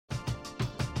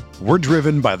We're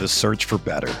driven by the search for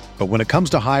better. But when it comes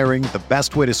to hiring, the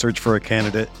best way to search for a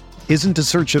candidate isn't to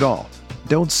search at all.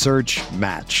 Don't search,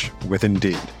 match with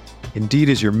Indeed. Indeed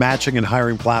is your matching and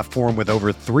hiring platform with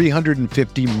over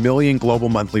 350 million global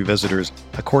monthly visitors,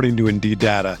 according to Indeed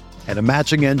data, and a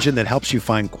matching engine that helps you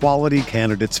find quality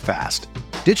candidates fast.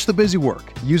 Ditch the busy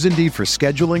work. Use Indeed for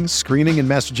scheduling, screening, and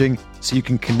messaging so you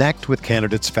can connect with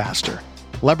candidates faster.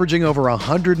 Leveraging over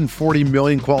 140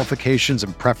 million qualifications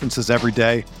and preferences every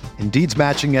day, Indeed's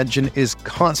matching engine is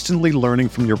constantly learning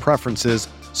from your preferences,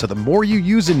 so the more you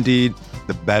use Indeed,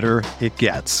 the better it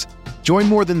gets. Join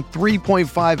more than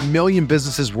 3.5 million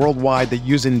businesses worldwide that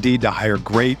use Indeed to hire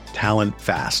great talent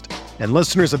fast. And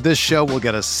listeners of this show will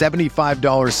get a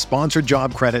 $75 sponsored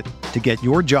job credit to get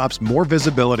your jobs more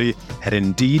visibility at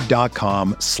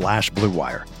Indeed.com/Blue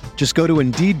Wire. Just go to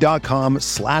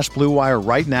Indeed.com/Blue Wire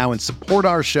right now and support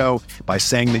our show by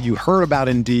saying that you heard about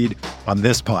Indeed on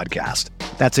this podcast.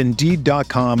 That's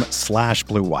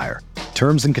Indeed.com/Blue Wire.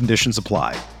 Terms and conditions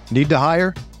apply. Need to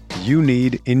hire? You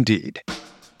need Indeed.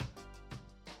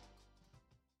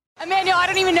 Emmanuel, I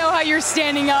don't even know how you're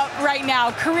standing up right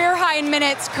now. Career high in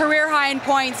minutes, career high in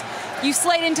points. You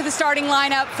slid into the starting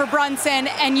lineup for Brunson,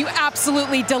 and you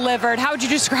absolutely delivered. How would you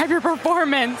describe your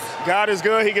performance? God is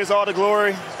good. He gets all the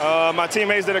glory. My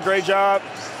teammates did a great job.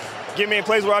 Get me in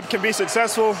places where I can be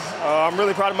successful. I'm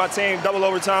really proud of my team. Double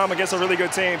overtime against a really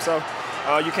good team. So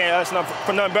you can't ask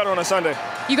for nothing better on a Sunday.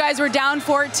 You guys were down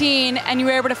 14, and you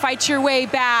were able to fight your way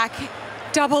back.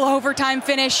 Double overtime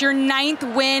finish, your 9th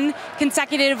win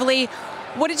consecutively.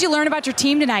 What did you learn about your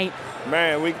team tonight?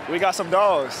 Man, we got some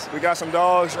dogs.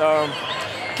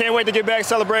 Can't wait to get back and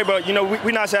celebrate, but,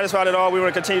 we're not satisfied at all. We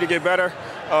want to continue to get better,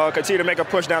 continue to make a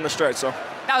push down the stretch. So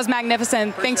that was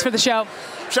magnificent. Thanks for the show.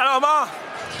 Shout out, Mom.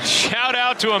 Shout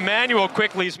out to Emmanuel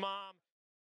Quickly's mom.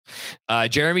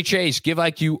 Jeremy Chase, give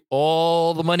IQ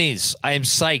all the monies. I am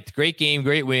psyched. Great game,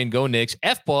 great win. Go Knicks.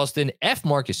 F Boston. F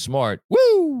Marcus Smart.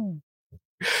 Woo!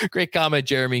 Great comment,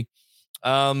 Jeremy.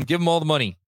 Give him all the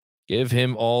money. Give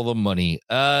him all the money.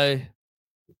 Kevin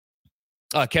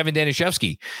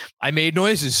Danishevsky. I made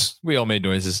noises. We all made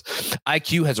noises.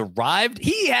 IQ has arrived.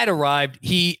 He had arrived.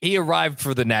 He arrived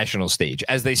for the national stage,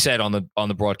 as they said on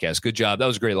the broadcast. Good job. That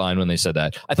was a great line when they said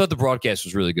that. I thought the broadcast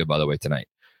was really good, by the way, tonight.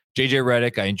 JJ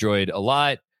Redick, I enjoyed a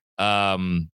lot.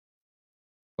 Oh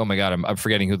my God, I'm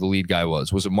forgetting who the lead guy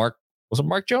was. Was it Mark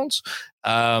Jones?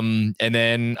 And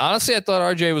then honestly, I thought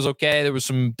RJ was okay. There was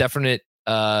some definite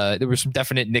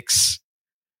Knicks,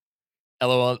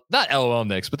 LOL, not LOL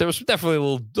Knicks, but there was definitely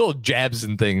little jabs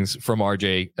and things from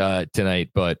RJ tonight.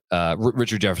 But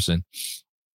Richard Jefferson.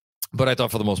 But I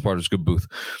thought for the most part it was good Booth.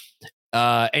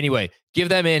 Anyway, give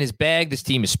that man his bag. This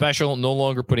team is special. No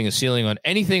longer putting a ceiling on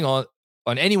anything on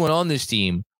anyone on this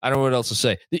team. I don't know what else to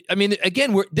say. I mean,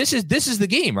 again, this is the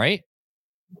game, right?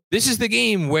 This is the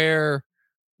game where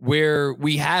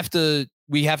we have to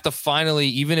finally,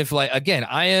 even if I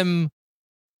am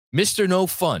Mr. No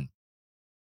Fun.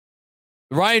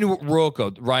 Ryan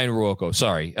Ruocco.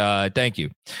 Sorry. Thank you.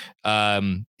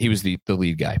 He was the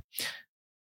lead guy.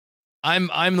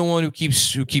 I'm the one who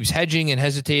keeps hedging and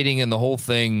hesitating and the whole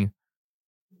thing.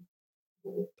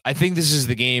 I think this is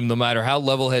the game, no matter how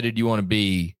level-headed you want to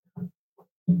be.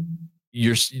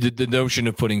 The notion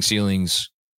of putting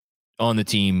ceilings on the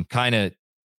team kind of,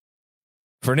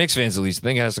 for Knicks fans at least, I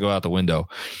think it has to go out the window.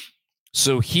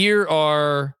 So here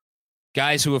are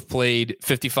guys who have played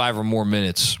 55 or more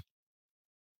minutes.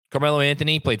 Carmelo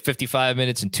Anthony played 55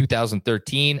 minutes in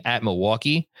 2013 at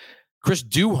Milwaukee. Chris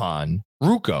Duhon,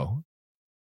 Ruocco.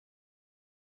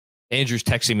 Andrew's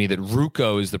texting me that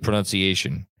Ruocco is the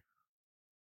pronunciation.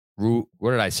 What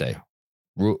did I say?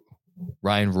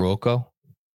 Ryan Ruocco?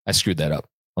 I screwed that up.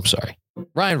 I'm sorry.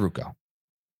 Ryan Ruocco.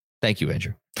 Thank you,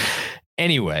 Andrew.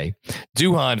 Anyway,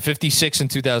 Duhon, 56 in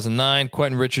 2009.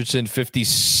 Quentin Richardson,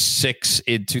 56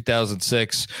 in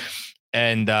 2006.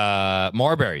 And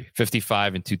Marbury,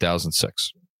 55 in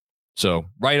 2006. So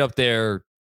right up there,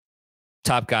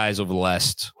 top guys over the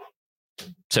last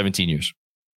 17 years.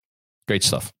 Great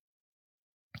stuff.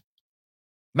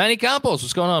 Manny Campos,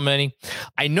 what's going on, Manny?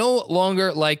 I no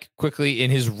longer like Quickly in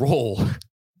his role.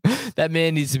 That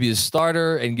man needs to be a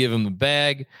starter and give him the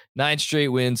bag. 9 straight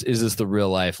wins. Is this the real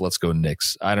life? Let's go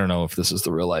Knicks. I don't know if this is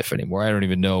the real life anymore. I don't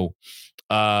even know.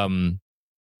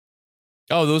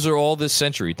 Those are all this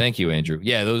century. Thank you, Andrew.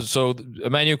 Yeah, those. So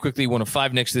Emmanuel Quickly, one of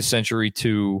 5 Knicks this century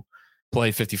to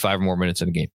play 55 more minutes in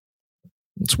a game.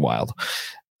 It's wild.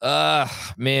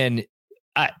 Man,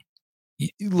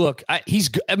 he's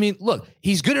good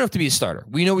enough to be a starter.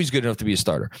 We know he's good enough to be a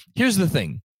starter. Here's the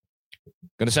thing.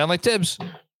 Going to sound like Tibbs.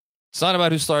 It's not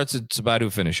about who starts. It's about who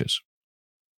finishes.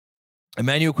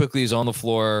 Immanuel Quickley is on the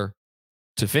floor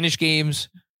to finish games.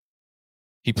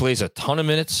 He plays a ton of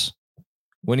minutes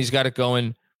when he's got it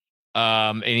going.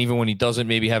 And even when he doesn't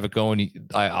maybe have it going,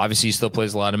 obviously he still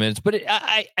plays a lot of minutes. But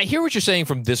I hear what you're saying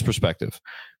from this perspective.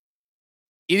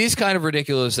 It is kind of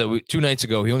ridiculous that 2 nights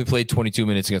ago, he only played 22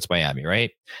 minutes against Miami,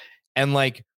 right? And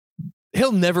like,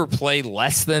 he'll never play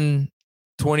less than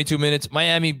 22 minutes.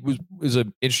 Miami was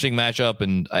an interesting matchup,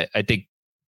 and I think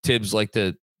Tibbs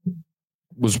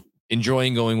was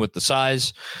enjoying going with the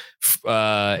size,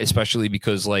 especially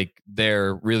because like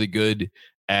they're really good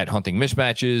at hunting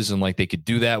mismatches, and like they could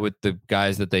do that with the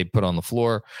guys that they put on the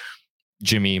floor,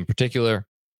 Jimmy in particular.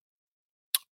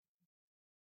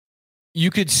 You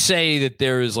could say that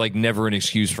there is like never an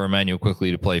excuse for Immanuel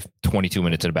Quickley to play 22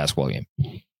 minutes in a basketball game.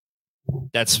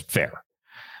 That's fair.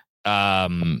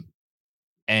 And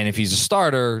if he's a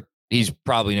starter, he's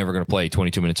probably never going to play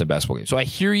 22 minutes in a basketball game. So I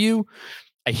hear you.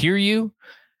 I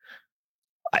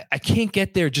can't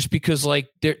get there just because like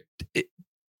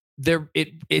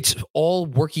it's all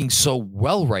working so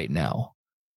well right now.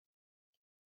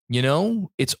 You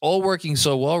know, it's all working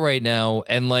so well right now.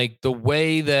 And like the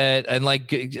way that, and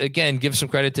like, again, give some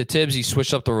credit to Tibbs. He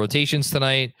switched up the rotations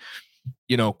tonight.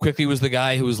 You know, Quickley was the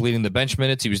guy who was leading the bench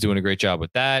minutes. He was doing a great job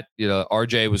with that. You know,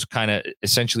 RJ was kind of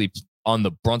essentially on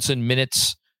the Brunson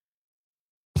minutes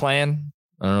plan.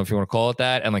 I don't know if you want to call it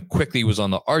that. And like Quickley was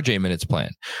on the RJ minutes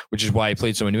plan, which is why he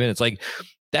played so many minutes. Like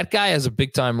that guy has a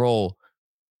big time role,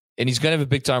 and he's going to have a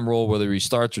big time role whether he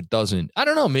starts or doesn't. I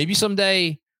don't know. Maybe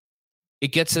someday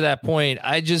it gets to that point.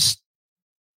 I'm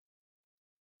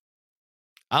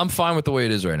fine with the way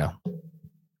it is right now.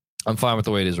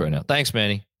 Thanks,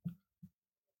 Manny.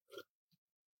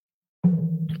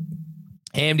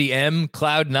 Hamdy M,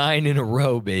 Cloud 9 in a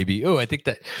row, baby. Oh, I think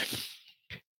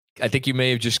you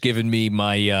may have just given me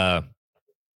my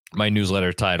my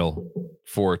newsletter title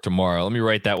for tomorrow. Let me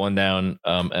write that one down,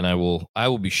 and I will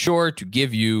be sure to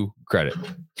give you credit.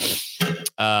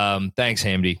 Thanks,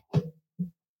 Hamdy.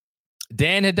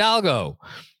 Dan Hidalgo,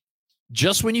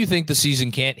 just when you think the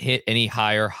season can't hit any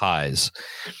higher highs,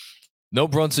 no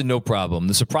Brunson, no problem.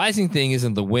 The surprising thing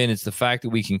isn't the win; it's the fact that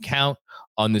we can count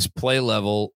on this play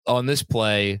level,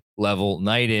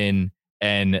 night in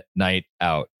and night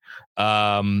out.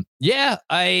 Yeah,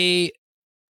 I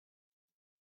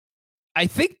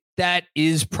think that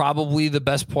is probably the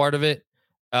best part of it.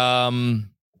 Yeah.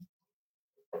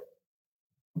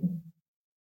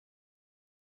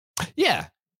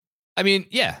 I mean,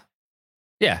 yeah.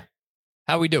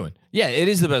 How we doing? Yeah, it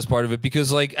is the best part of it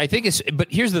because like, I think but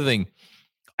here's the thing.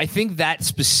 I think that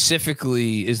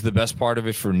specifically is the best part of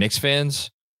it for Knicks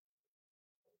fans,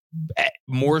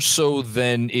 more so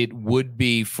than it would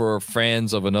be for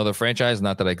fans of another franchise.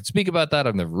 Not that I could speak about that.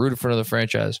 I've never rooted for another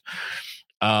franchise.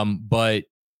 But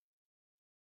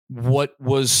what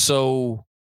was so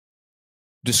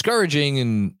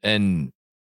discouraging and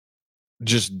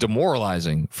just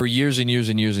demoralizing for years and years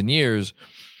and years and years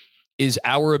is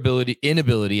our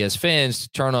inability as fans to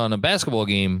turn on a basketball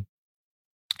game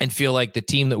and feel like the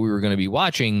team that we were going to be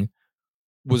watching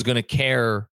was going to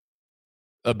care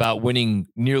about winning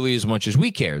nearly as much as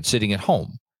we cared sitting at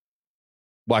home,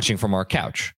 watching from our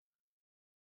couch,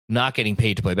 not getting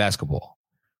paid to play basketball.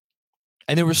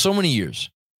 And there were so many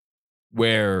years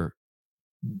where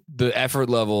the effort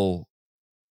level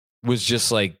was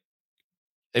just like,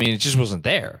 I mean, it just wasn't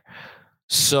there.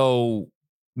 So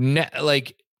now,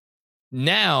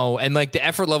 and like the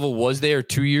effort level was there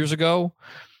 2 years ago.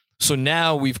 So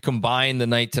now we've combined the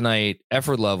night to night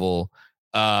effort level.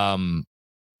 But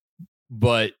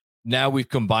now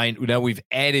we've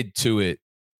added to it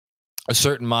a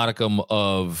certain modicum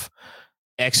of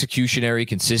executionary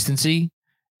consistency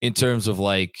in terms of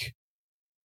like,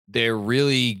 they're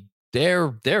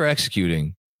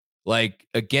executing. Like,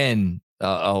 again,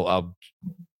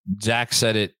 Zach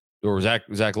said it, or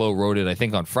Zach Lowe wrote it, I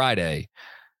think on Friday.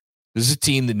 This is a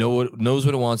team that knows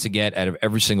what it wants to get out of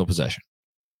every single possession.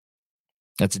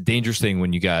 That's a dangerous thing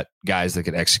when you got guys that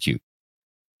can execute.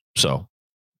 So,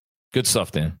 good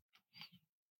stuff, Dan.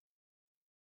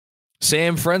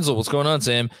 Sam Frenzel, what's going on,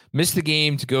 Sam? Missed the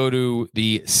game to go to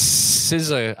the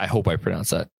SZA. I hope I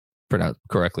pronounced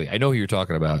correctly. I know who you're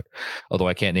talking about, although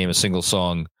I can't name a single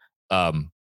song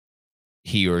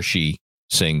he or she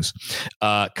sings.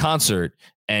 Concert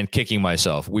and Kicking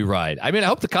Myself. We ride. I mean, I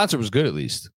hope the concert was good at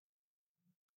least.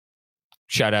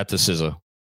 Shout out to SZA.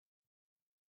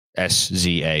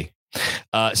 SZA.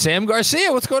 Sam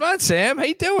Garcia, what's going on, Sam? How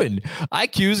you doing?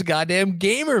 IQ's a goddamn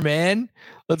gamer, man.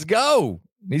 Let's go.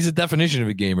 He's the definition of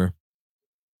a gamer.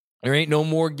 There ain't no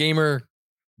more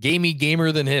gamey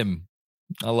gamer than him.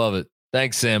 I love it.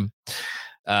 Thanks, Sam.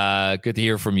 Good to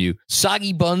hear from you.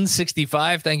 Soggy Bun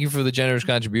 65. Thank you for the generous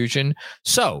contribution.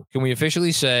 So, can we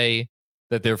officially say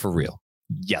that they're for real?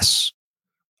 Yes.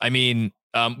 I mean,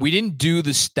 we didn't do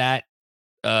the stat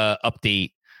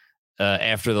update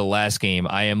after the last game.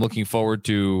 I am looking forward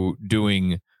to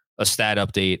doing a stat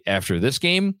update after this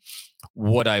game.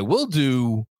 What I will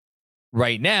do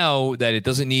right now, that it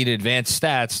doesn't need advanced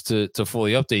stats to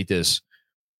fully update this,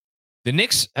 the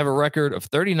Knicks have a record of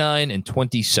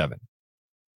 39-27.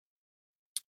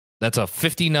 That's a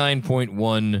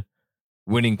 59.1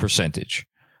 winning percentage.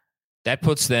 That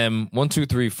puts them 1, 2,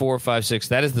 3, 4, 5, 6.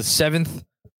 That is the 7th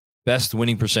best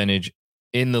winning percentage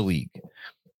in the league.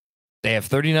 They have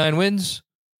 39 wins.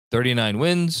 39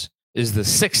 wins is the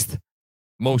 6th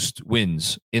most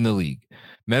wins in the league.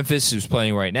 Memphis, who's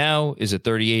playing right now, is at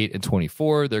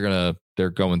 38-24.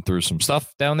 They're going through some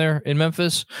stuff down there in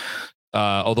Memphis.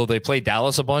 Although they play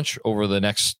Dallas a bunch over the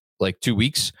next 2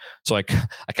 weeks. So I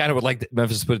kind of would like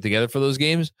Memphis to put it together for those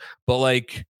games. But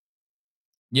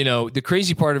the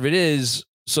crazy part of it is,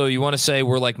 so you want to say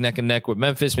we're neck and neck with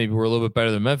Memphis. Maybe we're a little bit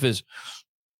better than Memphis.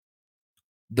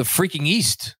 The freaking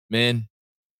East, man.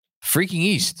 Freaking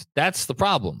East. That's the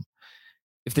problem.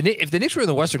 If the Knicks were in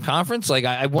the Western Conference,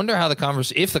 I wonder how the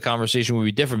conversation would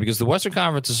be different, because the Western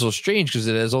Conference is so strange because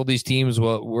it has all these teams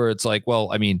where it's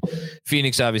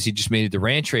Phoenix obviously just made a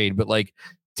Durant trade, but a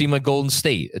team like Golden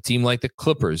State, a team like the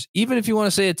Clippers, even if you want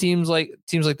to say teams like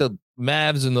the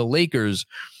Mavs and the Lakers,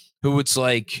 who it's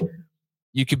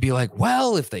you could be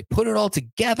well, if they put it all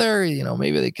together,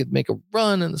 maybe they could make a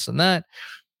run and this and that.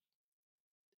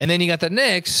 And then you got the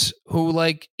Knicks, who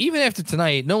even after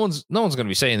tonight, no one's going to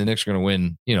be saying the Knicks are going to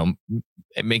win,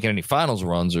 making any finals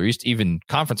runs or even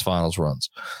conference finals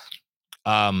runs.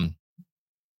 But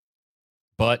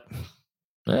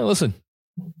listen,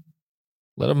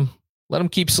 let them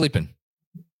keep sleeping.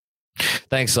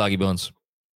 Thanks, Soggy Bones.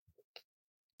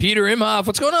 Peter Imhoff,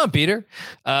 what's going on, Peter?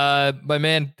 My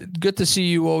man, good to see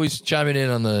you always chiming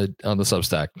in on the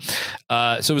Substack.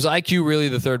 So is IQ really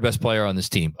the third best player on this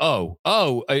team? Oh,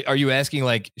 are you asking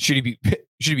should he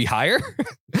be higher?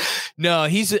 No,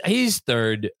 he's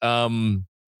third.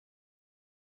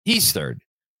 He's third.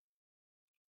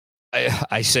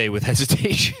 I say with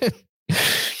hesitation.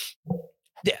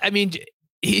 I mean,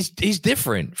 he's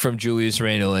different from Julius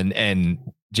Randle and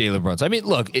Jalen Brunson. I mean,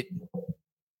 look,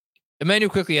 Immanuel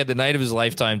Quickley had the night of his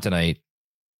lifetime tonight.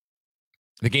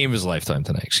 The game of his lifetime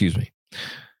tonight, excuse me.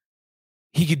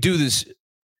 He could do this.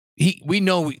 We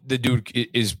know the dude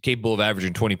is capable of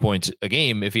averaging 20 points a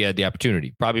game if he had the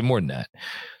opportunity. Probably more than that.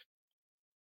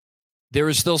 There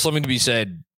is still something to be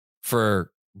said for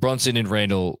Brunson and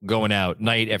Randle going out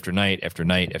night after night after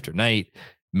night after night,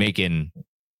 making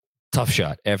tough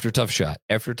shot after tough shot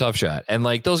after tough shot. And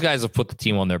those guys have put the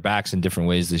team on their backs in different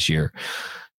ways this year.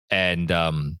 And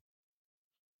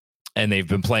they've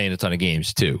been playing a ton of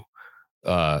games too.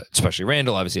 Especially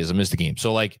Randle obviously hasn't missed a game.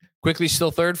 So Quickly still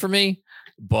third for me,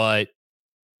 but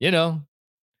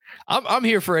I'm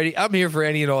here for any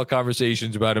and all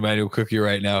conversations about Immanuel Quickley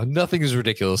right now. Nothing is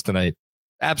ridiculous tonight.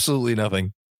 Absolutely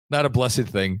nothing. Not a blessed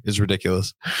thing is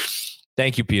ridiculous.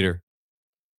 Thank you, Peter.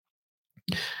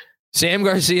 Sam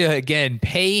Garcia again,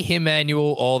 pay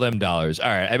Immanuel all them dollars. All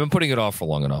right, I've been putting it off for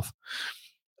long enough.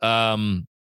 I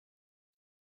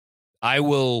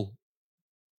will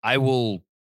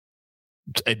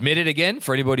admit it again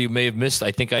for anybody who may have missed.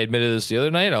 I think I admitted this the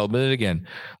other night. I'll admit it again.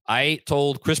 I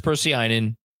told Chris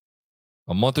Persianen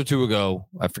a month or two ago.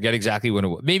 I forget exactly when it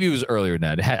was. Maybe it was earlier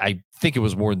than that. I think it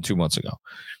was more than 2 months ago.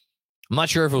 I'm not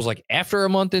sure if it was after a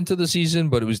month into the season,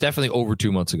 but it was definitely over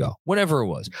 2 months ago. Whenever it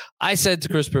was, I said to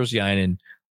Chris Persianen,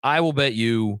 I will bet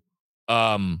you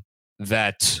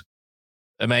that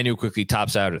Immanuel Quickley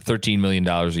tops out at $13 million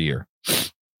a year.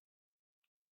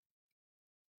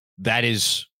 That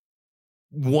is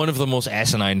one of the most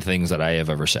asinine things that I have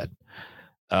ever said.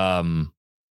 I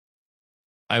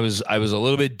was a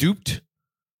little bit duped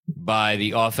by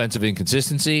the offensive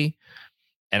inconsistency,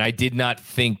 and I did not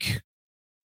think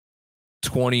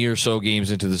 20 or so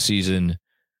games into the season,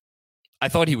 I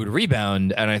thought he would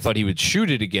rebound and I thought he would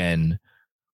shoot it again,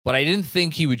 but I didn't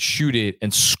think he would shoot it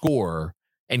and score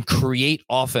and create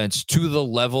offense to the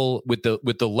level with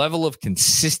the level of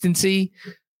consistency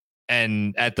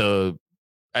and at the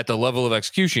level of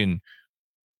execution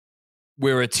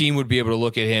where a team would be able to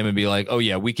look at him and be like, oh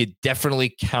yeah, we could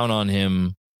definitely count on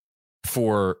him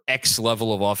for X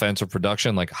level of offensive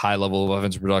production, high level of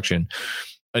offensive production,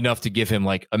 enough to give him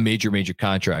a major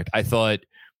contract. I thought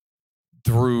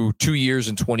through 2 years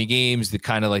and 20 games, the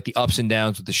kind of the ups and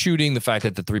downs with the shooting, the fact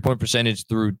that the 3-point percentage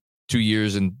through 2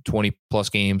 years and 20 plus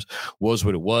games was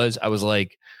what it was. I was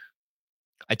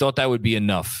I thought that would be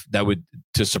enough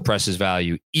to suppress his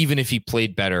value, even if he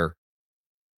played better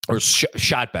or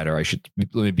shot better.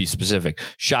 Let me be specific.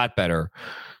 Shot better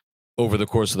over the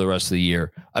course of the rest of the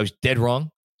year. I was dead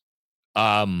wrong.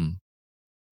 The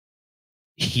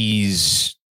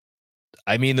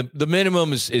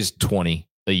minimum is 20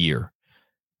 a year.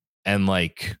 And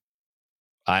like,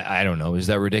 I don't know. Is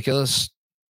that ridiculous?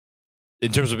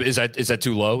 In terms of, is that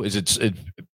too low?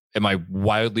 Am I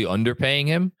wildly underpaying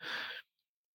him?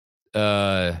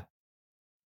 I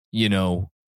mean,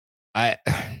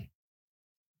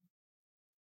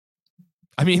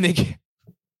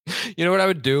 you know what I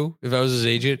would do if I was his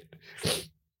agent?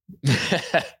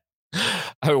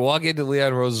 I would walk into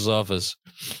Leon Rose's office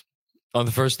on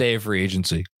the first day of free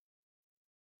agency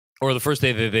or the first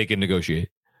day that they can negotiate.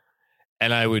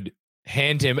 And I would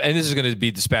hand him, and this is going to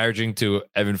be disparaging to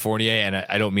Evan Fournier, and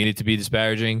I don't mean it to be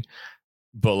disparaging,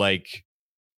 but like,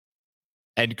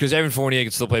 and because Evan Fournier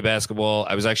can still play basketball,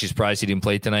 I was actually surprised he didn't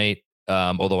play tonight,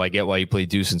 although I get why he played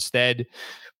Deuce instead.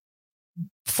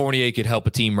 Fournier could help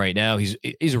a team right now. He's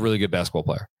a really good basketball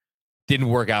player. Didn't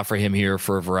work out for him here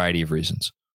for a variety of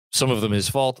reasons. Some of them his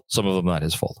fault, some of them not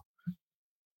his fault.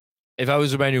 If I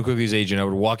was Immanuel Quickley's agent, I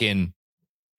would walk in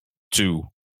to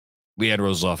Leon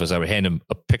Rose's office. I would hand him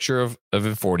a picture of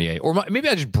Evan Fournier, or maybe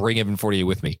I'd just bring Evan Fournier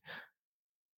with me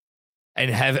and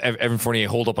have Evan Fournier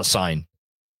hold up a sign.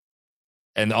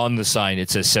 And on the sign, it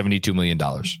says $72 million.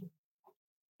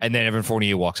 And then Evan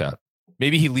Fournier walks out.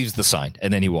 Maybe he leaves the sign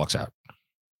and then he walks out.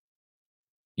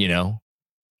 And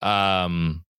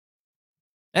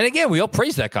again, we all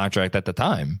praised that contract at the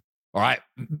time. All right.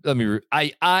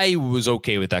 I was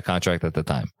okay with that contract at the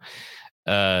time.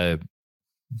 That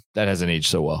hasn't aged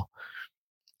so well.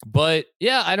 But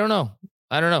yeah, I don't know.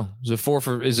 Is it 4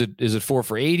 for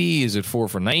 80? Is it 4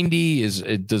 for 90?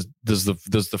 Does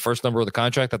the first number of the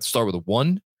contract have to start with a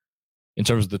 1 in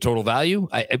terms of the total value?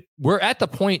 We're at the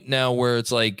point now where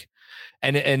it's like,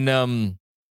 and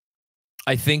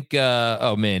I think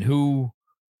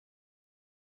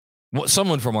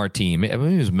someone from our team, maybe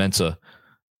it was Mensa,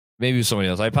 maybe it was somebody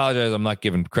else. I apologize, I'm not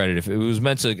giving credit. If it was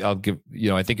Mensa, I'll give,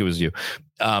 I think it was you,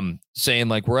 saying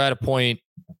like we're at a point.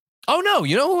 Oh no,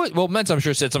 you know what? Well, Mensa, I'm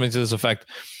sure said something to this effect,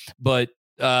 but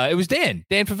it was Dan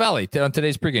Favale on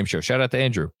today's pregame show. Shout out to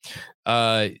Andrew.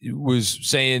 Was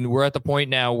saying we're at the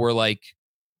point now where like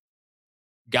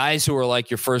guys who are like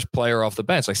your first player off the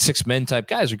bench, like 6 men type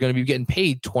guys, are going to be getting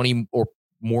paid $20 or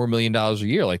more million a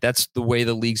year. Like that's the way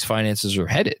the league's finances are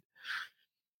headed.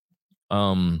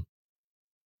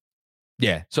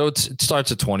 Yeah. So it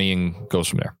starts at 20 and goes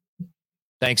from there.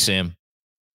 Thanks, Sam.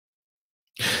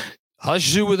 Hush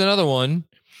Zoo with another one.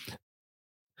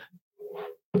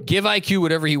 Give IQ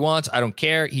whatever he wants. I don't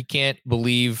care. I can't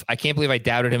believe I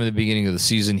doubted him at the beginning of the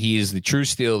season. He is the true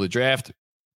steal of the draft.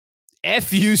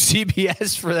 FU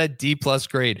CBS for that D+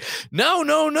 grade. No,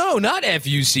 not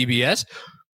FU CBS.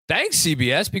 Thanks,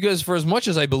 CBS, because for as much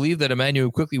as I believe that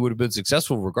Immanuel Quickley would have been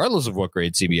successful regardless of what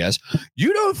grade CBS,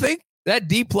 you don't think that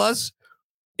D+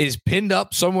 is pinned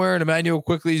up somewhere in Immanuel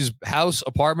Quickley's house,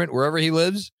 apartment, wherever he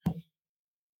lives?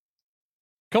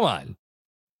 Come on.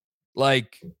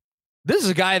 Like, this is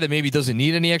a guy that maybe doesn't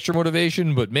need any extra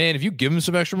motivation, but man, if you give him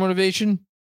some extra motivation,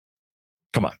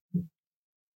 come on.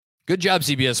 Good job,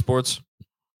 CBS Sports.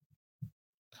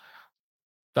 If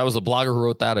that was the blogger who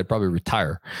wrote that, I'd probably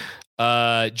retire.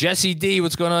 Jesse D,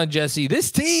 what's going on, Jesse? This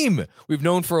team we've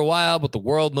known for a while, but the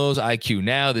world knows IQ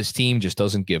now. This team just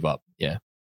doesn't give up. Yeah,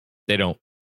 they don't.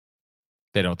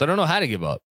 They don't know how to give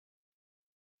up.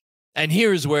 And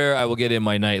here's where I will get in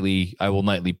my nightly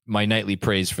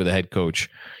praise for the head coach.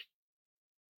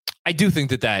 I do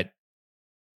think that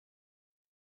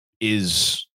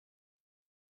is,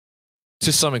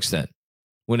 to some extent,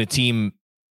 when a team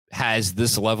has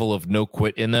this level of no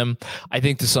quit in them, I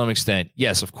think to some extent,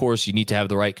 yes, of course, you need to have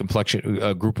the right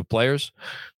complexion group of players.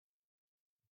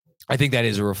 I think that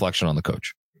is a reflection on the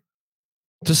coach.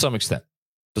 To some extent.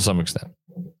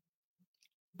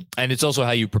 And it's also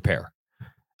how you prepare.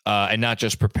 And not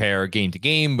just prepare game to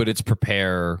game, but it's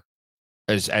prepare,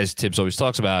 as Tibbs always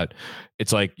talks about,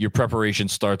 it's like your preparation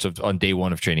starts on day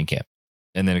 1 of training camp,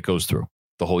 and then it goes through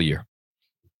the whole year.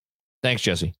 Thanks,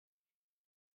 Jesse.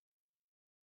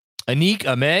 Anik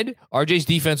Ahmed, RJ's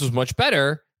defense was much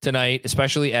better tonight,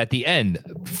 especially at the end.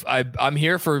 I'm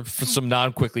here for some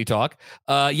non-Quickley talk.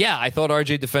 Yeah, I thought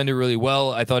RJ defended really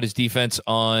well. I thought his defense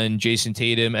on Jason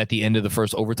Tatum at the end of the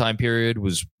first overtime period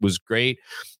was great.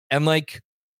 And like,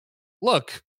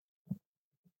 look,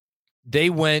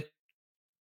 they went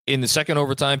in the second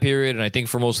overtime period, and I think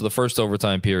for most of the first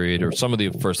overtime period, or some of the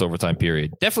first overtime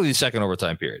period, definitely the second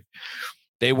overtime period,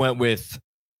 they went with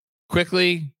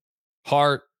Quickley,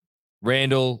 Hart,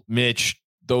 Randall, Mitch,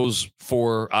 those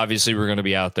four obviously were going to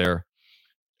be out there.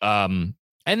 And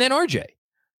then RJ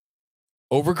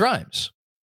over Grimes,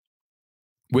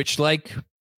 which, like,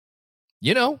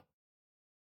 you know,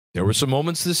 there were some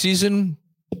moments this season,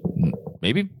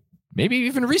 maybe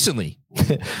even recently,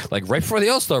 like right before the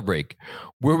All-Star break,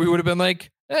 where we would have been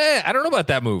like, I don't know about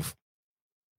that move.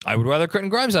 I would rather Quentin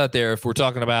Grimes out there if we're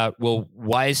talking about, well,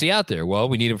 why is he out there? Well,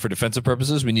 we need him for defensive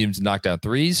purposes. We need him to knock down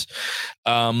threes.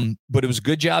 But it was a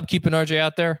good job keeping RJ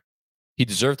out there. He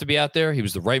deserved to be out there. He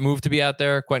was the right move to be out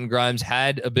there. Quentin Grimes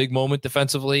had a big moment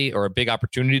defensively, or a big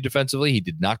opportunity defensively. He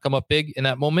did not come up big in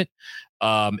that moment.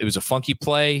 It was a funky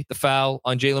play, the foul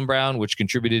on Jaylen Brown, which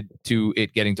contributed to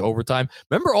it getting to overtime.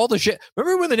 Remember all the shit?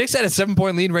 Remember when the Knicks had a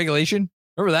 7-point lead in regulation?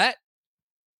 Remember that?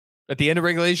 At the end of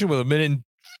regulation with a minute and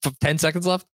 10 seconds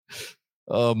left?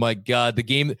 Oh my God. The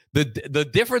game, the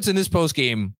difference in this post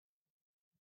game,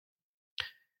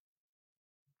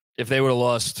 if they would have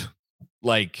lost,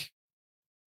 like,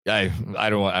 I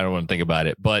don't want to think about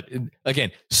it, but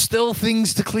again, still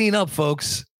things to clean up,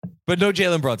 folks. But no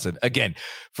Jalen Brunson. Again,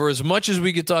 for as much as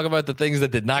we could talk about the things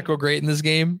that did not go great in this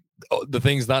game, the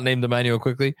things not named Emmanuel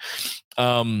quickly,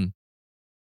 no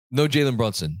Jalen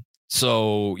Brunson.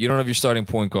 So you don't have your starting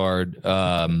point guard.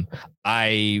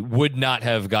 I would not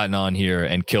have gotten on here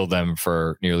and killed them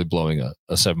for nearly blowing a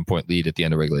 7-point lead at the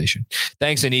end of regulation.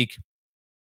 Thanks, Anik.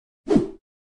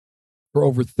 For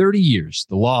over 30 years,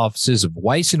 the law offices of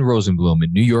Weiss and Rosenblum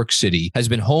in New York City has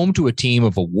been home to a team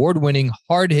of award-winning,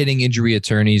 hard-hitting injury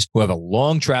attorneys who have a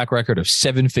long track record of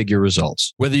 7-figure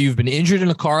results. Whether you've been injured in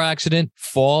a car accident,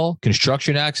 fall,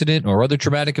 construction accident, or other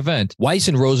traumatic event, Weiss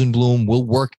and Rosenblum will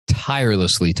work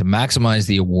tirelessly to maximize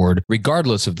the award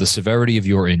regardless of the severity of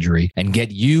your injury and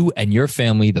get you and your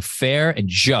family the fair and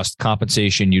just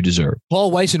compensation you deserve.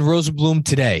 Call Weiss and Rosenblum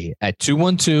today at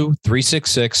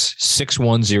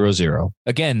 212-366-6100.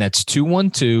 Again, that's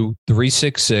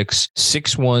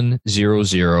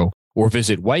 212-366-6100, or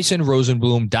visit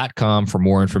weissandrosenblum.com for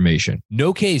more information.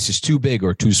 No case is too big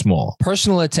or too small.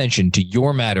 Personal attention to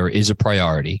your matter is a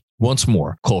priority. Once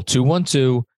more, call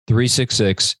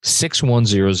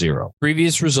 212-366-6100.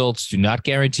 Previous results do not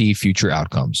guarantee future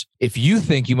outcomes. If you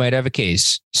think you might have a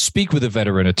case, speak with a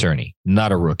veteran attorney,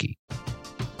 not a rookie.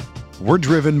 We're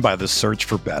driven by the search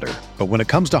for better. But when it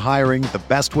comes to hiring, the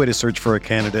best way to search for a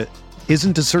candidate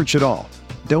isn't to search at all.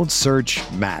 Don't search,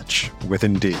 match with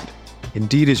Indeed.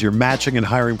 Indeed is your matching and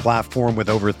hiring platform with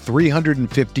over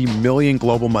 350 million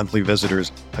global monthly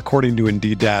visitors, according to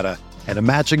Indeed data, and a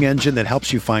matching engine that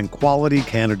helps you find quality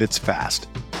candidates fast.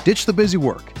 Ditch the busy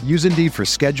work. Use Indeed for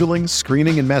scheduling,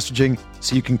 screening, and messaging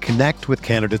so you can connect with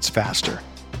candidates faster.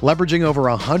 Leveraging over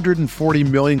 140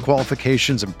 million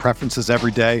qualifications and preferences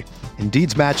every day,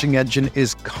 Indeed's matching engine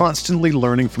is constantly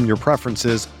learning from your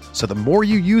preferences, so the more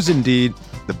you use Indeed,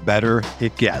 the better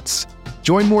it gets.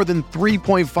 Join more than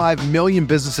 3.5 million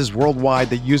businesses worldwide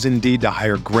that use Indeed to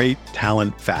hire great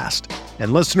talent fast.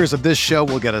 And listeners of this show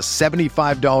will get a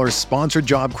 $75 sponsored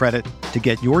job credit to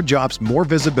get your jobs more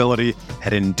visibility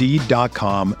at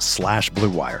Indeed.com/Blue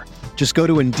Wire. Just go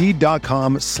to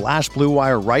Indeed.com/Blue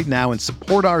Wire right now and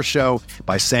support our show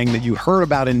by saying that you heard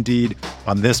about Indeed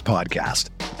on this podcast.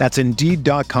 That's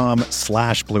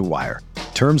Indeed.com/Blue Wire.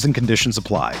 Terms and conditions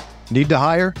apply. Need to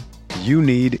hire? You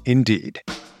need Indeed.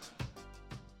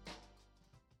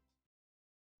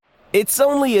 It's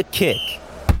only a kick,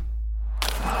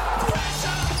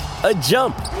 a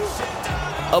jump,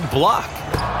 a block.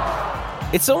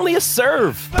 It's only a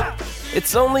serve.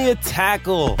 It's only a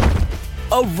tackle,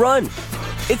 a run.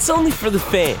 It's only for the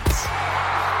fans.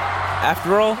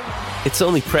 After all, it's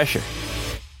only pressure.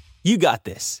 You got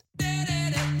this.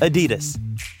 Adidas.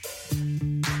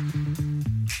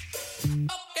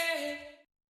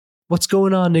 What's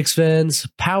going on, Knicks fans?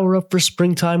 Power up for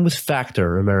springtime with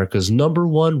Factor, America's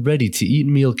 #1 ready-to-eat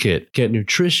meal kit. Get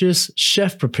nutritious,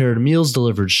 chef-prepared meals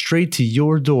delivered straight to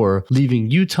your door,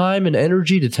 leaving you time and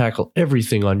energy to tackle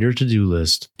everything on your to-do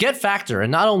list. Get Factor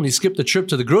and not only skip the trip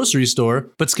to the grocery store,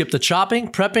 but skip the chopping,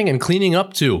 prepping, and cleaning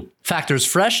up too. Factor's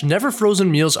fresh, never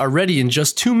frozen meals are ready in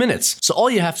just 2 minutes, so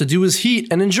all you have to do is heat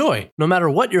and enjoy. No matter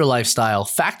what your lifestyle,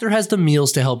 Factor has the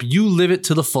meals to help you live it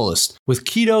to the fullest. With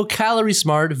keto, calorie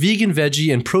smart, vegan,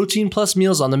 veggie, and protein plus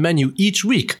meals on the menu each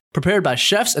week. Prepared by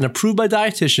chefs and approved by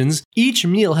dietitians, each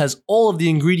meal has all of the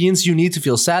ingredients you need to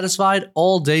feel satisfied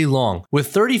all day long. With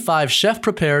 35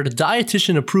 chef-prepared,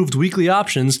 dietitian-approved weekly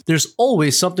options, there's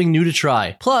always something new to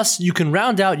try. Plus, you can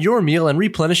round out your meal and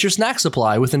replenish your snack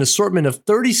supply with an assortment of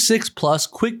 36-plus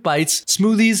quick bites,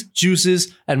 smoothies,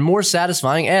 juices, and more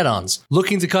satisfying add-ons.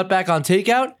 Looking to cut back on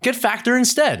takeout? Get Factor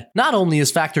instead. Not only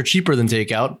is Factor cheaper than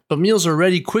takeout, but meals are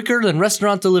ready quicker than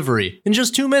restaurant delivery. In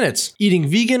just 2 minutes. Eating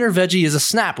vegan or veggie is a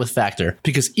snap with Factor,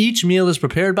 because each meal is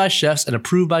prepared by chefs and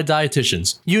approved by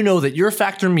dietitians. You know that your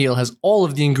Factor meal has all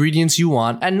of the ingredients you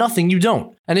want and nothing you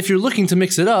don't. And if you're looking to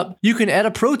mix it up, you can add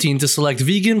a protein to select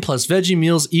vegan plus veggie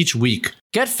meals each week.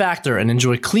 Get Factor and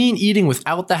enjoy clean eating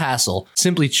without the hassle.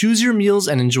 Simply choose your meals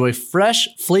and enjoy fresh,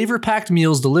 flavor-packed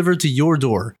meals delivered to your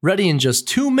door. Ready in just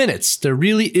 2 minutes, there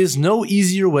really is no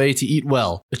easier way to eat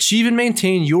well. Achieve and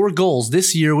maintain your goals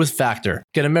this year with Factor.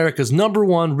 Get America's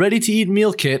 #1 ready-to-eat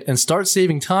meal kit and start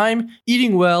saving time,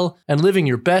 eating well, and living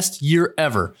your best year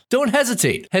ever. Don't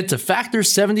hesitate. Head to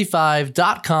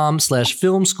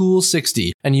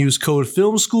factor75.com/filmschool60 and use code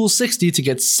FILMSCHOOL60 to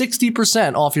get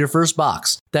 60% off your first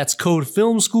box. That's code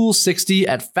FILMSCHOOL60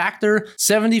 at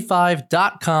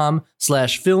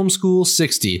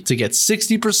factor75.com/filmschool60 to get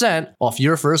 60% off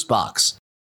your first box.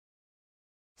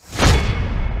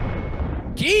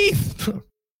 Keith!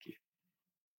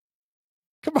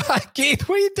 Come on, Keith.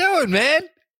 What are you doing, man?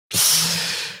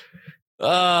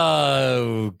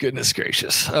 Oh, goodness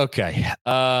gracious. Okay.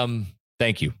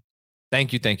 Thank you.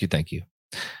 Thank you.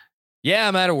 Yeah,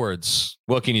 I'm out of words.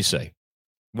 What can you say?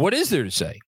 What is there to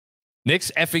say?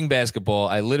 Knicks effing basketball.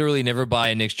 I literally never buy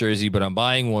a Knicks jersey, but I'm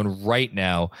buying one right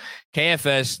now.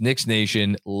 KFS, Knicks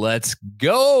Nation, let's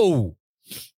go.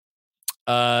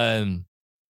 I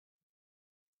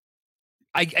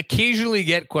occasionally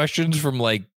get questions from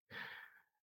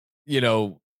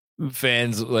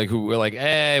fans who are like,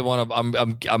 "Hey, I want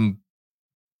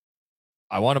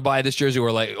to buy this jersey,"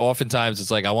 or oftentimes it's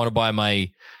like, "I want to buy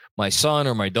my son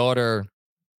or my daughter,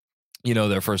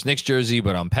 their first Knicks jersey,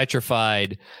 but I'm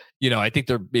petrified." I think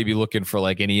they're maybe looking for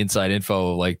any inside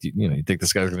info, you think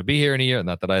this guy's going to be here in a year?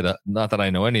 Not that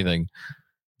I know anything,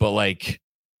 but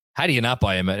how do you not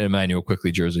buy an Emmanuel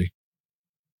Quickley jersey?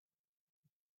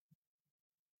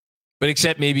 But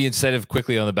except maybe instead of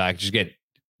Quickley on the back, just get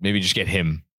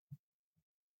him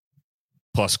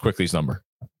plus Quickley's number.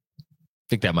 I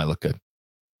think that might look good.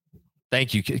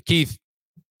 Thank you, Keith.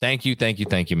 Thank you,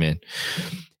 man.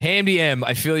 Hamdy M,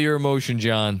 I feel your emotion,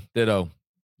 John. Ditto.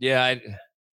 Yeah,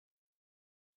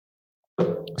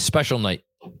 special night,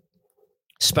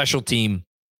 special team,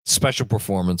 special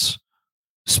performance,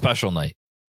 special night.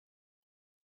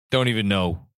 Don't even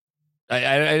know.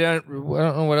 I don't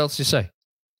know what else to say.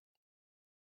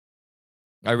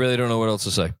 I really don't know what else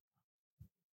to say.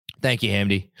 Thank you,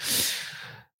 Hamdy.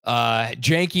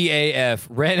 Janky AF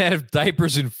ran out of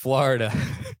diapers in Florida.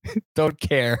 Don't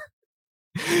care.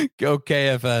 Go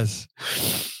KFS.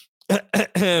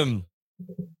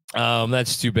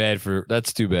 That's too bad for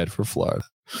Florida.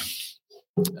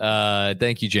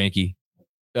 Thank you, Janky.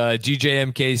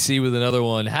 GJMKC with another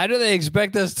one. How do they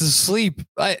expect us to sleep?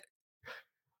 I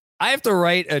have to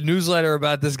write a newsletter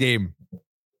about this game.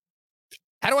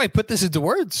 How do I put this into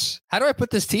words? How do I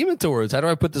put this team into words? How do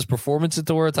I put this performance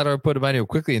into words? How do I put Emmanuel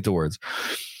Quickley into words?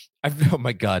 Oh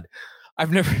my God.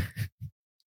 I've never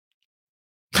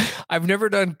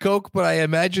done coke, but I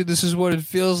imagine this is what it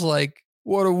feels like.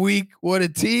 What a week. What a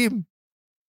team.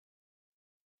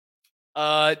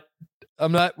 We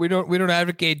don't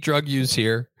advocate drug use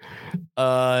here.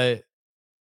 I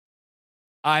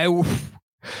will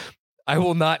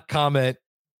not comment.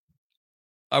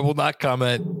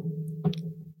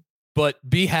 But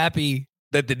be happy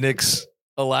that the Knicks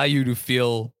allow you to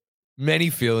feel many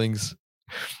feelings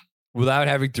without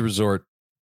having to resort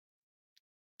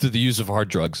to the use of hard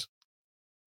drugs.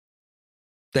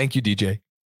 Thank you, DJ.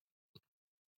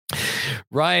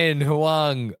 Ryan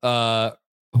Huang, I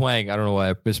don't know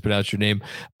why I mispronounced your name.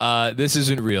 This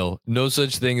isn't real. No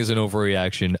such thing as an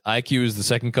overreaction. IQ is the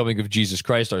second coming of Jesus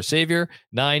Christ, our Savior.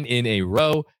 9 in a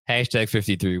row. Hashtag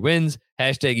 53 wins.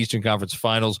 Hashtag Eastern Conference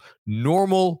Finals.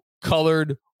 Normal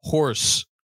colored horse.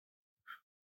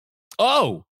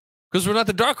 Oh, because we're not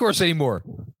the dark horse anymore.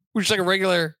 We're just like a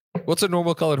regular. What's a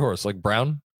normal colored horse? Like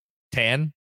brown,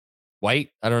 tan, white?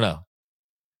 I don't know.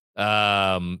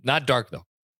 Not dark though.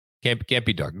 Can't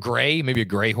be dark. Gray, maybe a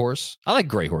gray horse. I like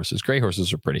gray horses. Gray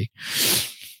horses are pretty.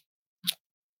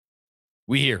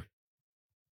 We here.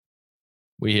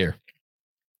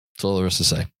 That's all there is to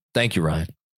say. Thank you, Ryan.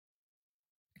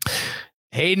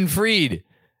 Hayden Freed.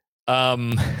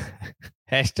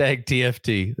 Hashtag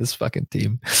TFT. This fucking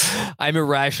team. I'm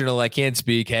irrational. I can't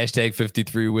speak. Hashtag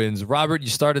 53 wins. Robert, you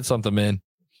started something, man.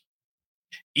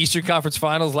 Eastern Conference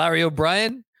Finals, Larry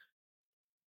O'Brien.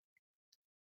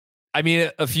 I mean,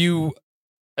 I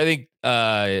think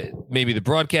maybe the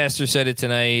broadcaster said it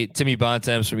tonight. Timmy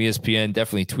Bontemps from ESPN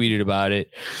definitely tweeted about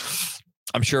it.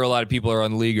 I'm sure a lot of people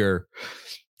around the league are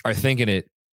thinking it.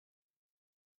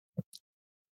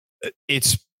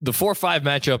 It's the 4-5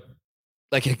 matchup.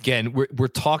 Like, again, we're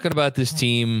talking about this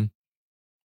team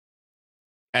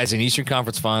as an Eastern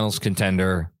Conference Finals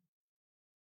contender,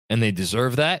 and they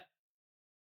deserve that.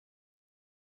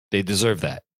 They deserve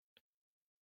that.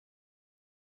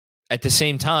 At the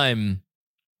same time,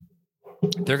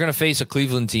 they're going to face a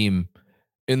Cleveland team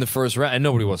in the first round, and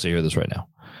nobody wants to hear this right now,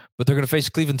 but they're going to face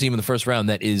a Cleveland team in the first round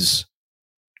that is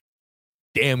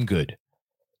damn good.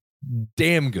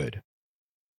 Damn good.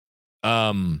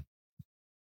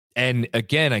 And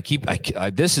again,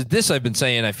 this I've been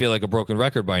saying, I feel like a broken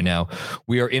record by now.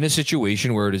 We are in a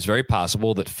situation where it is very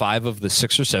possible that 5 of the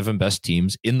 6 or 7 best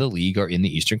teams in the league are in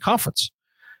the Eastern Conference.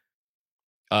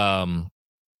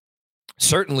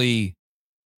 Certainly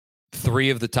 3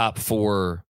 of the top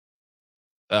 4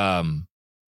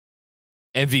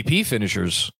 MVP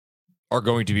finishers are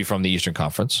going to be from the Eastern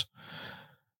Conference.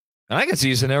 And I can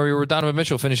see a scenario where Donovan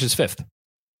Mitchell finishes 5th.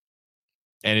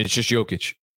 And it's just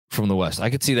Jokic from the West. I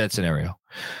could see that scenario.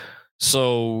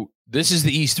 So this is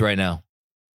the East right now.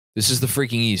 This is the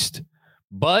freaking East.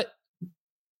 But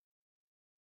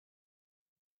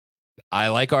I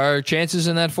like our chances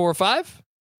in that 4 or 5.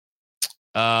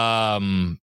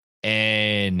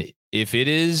 And if it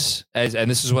is,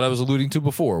 and this is what I was alluding to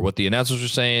before, what the announcers were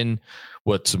saying,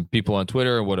 what some people on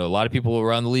Twitter and what a lot of people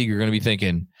around the league are going to be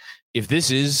thinking, if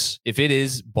it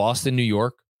is Boston, New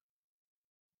York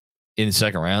in the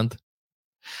second round,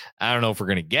 I don't know if we're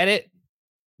going to get it.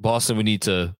 Boston would need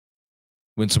to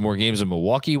win some more games in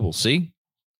Milwaukee. We'll see.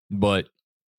 But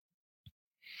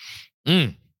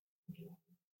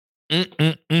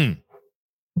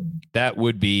that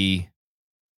would be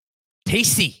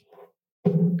tasty.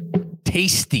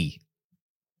 Tasty.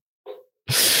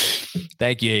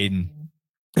 Thank you,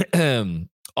 Hayden.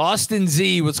 Austin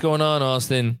Z, what's going on,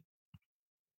 Austin?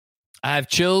 I have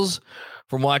chills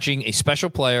from watching a special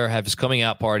player have his coming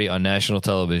out party on national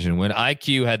television. When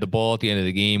IQ had the ball at the end of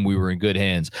the game, we were in good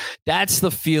hands. That's the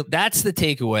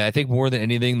takeaway. I think more than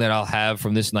anything that I'll have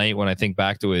from this night when I think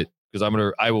back to it,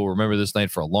 because I will remember this night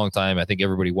for a long time. I think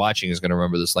everybody watching is going to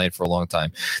remember this night for a long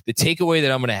time. The takeaway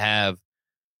that I'm going to have,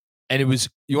 and it was,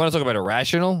 you want to talk about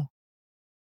irrational?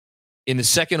 In the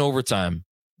second overtime,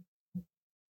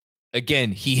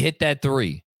 again, he hit that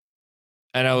 3.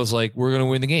 And I was like, we're going to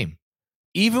win the game.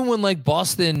 Even when like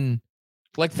Boston,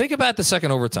 like think about the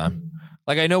second overtime.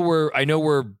 Like I know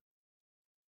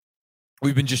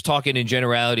we've been just talking in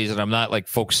generalities, and I'm not like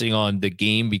focusing on the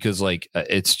game because like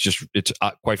it's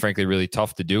quite frankly really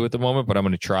tough to do at the moment, but I'm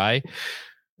going to try.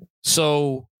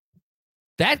 So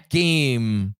that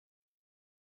game,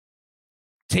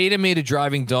 Tatum made a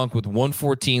driving dunk with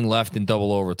 1:14 left in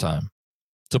double overtime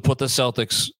to put the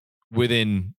Celtics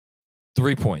within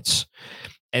 3 points.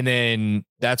 And then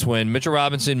that's when Mitchell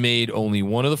Robinson made only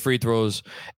one of the free throws.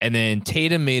 And then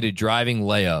Tatum made a driving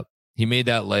layup. He made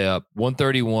that layup,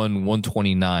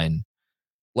 131-129.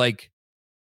 Like,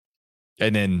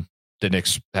 and then the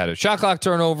Knicks had a shot clock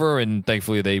turnover, and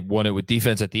thankfully they won it with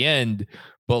defense at the end.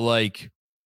 But like,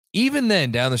 even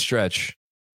then down the stretch,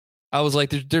 I was like,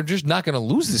 they're just not going to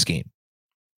lose this game.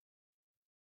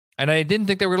 And I didn't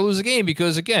think they were going to lose the game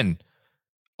because, again,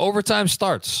 overtime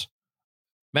starts.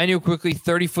 Immanuel Quickley,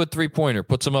 30-foot three-pointer,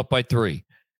 puts him up by 3.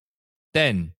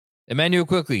 Then Immanuel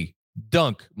Quickley,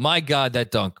 dunk. My God,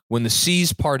 that dunk. When the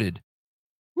seas parted.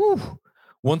 Whew,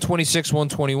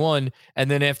 126-121. And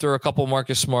then after a couple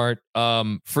Marcus Smart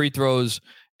free throws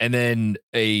and then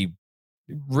a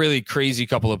really crazy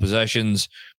couple of possessions,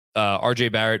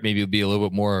 RJ Barrett maybe will be a little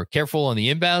bit more careful on the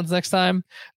inbounds next time.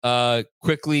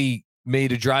 Quickley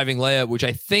made a driving layup, which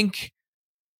I think,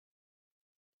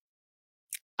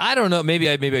 I don't know. Maybe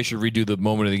I should redo the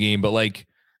moment of the game, but like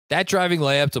that driving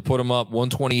layup to put them up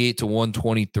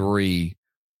 128-123.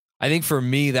 I think for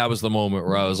me, that was the moment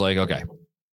where I was like, okay,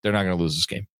 they're not going to lose this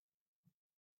game.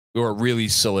 Or really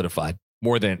solidified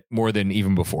more than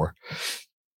even before.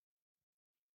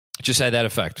 It just had that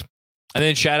effect. And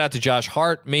then shout out to Josh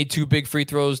Hart, made 2 big free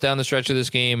throws down the stretch of this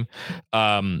game.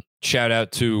 Shout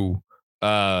out to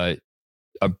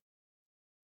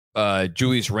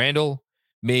Julius Randle.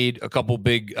 Made a couple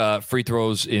big free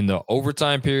throws in the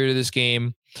overtime period of this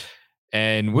game.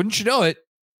 And wouldn't you know it,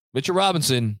 Mitchell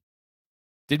Robinson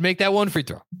did make that 1 free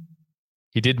throw.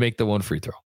 He did make the 1 free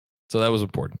throw. So that was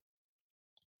important.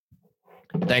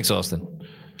 Thanks, Austin.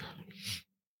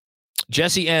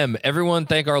 Jesse M. Everyone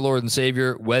thank our Lord and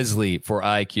Savior, Wesley, for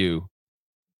IQ.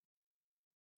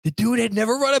 The dude had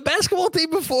never run a basketball team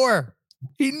before.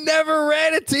 He never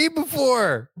ran a team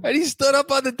before. And he stood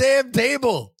up on the damn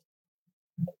table.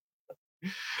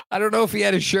 I don't know if he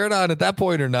had his shirt on at that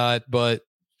point or not, but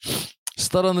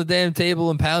stood on the damn table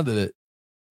and pounded it.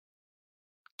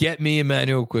 Get me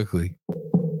Emmanuel quickly.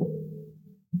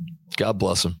 God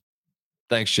bless him.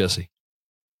 Thanks, Jesse.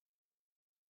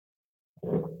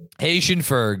 Haitian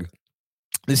Ferg.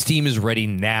 This team is ready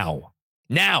now.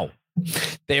 Now.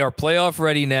 They are playoff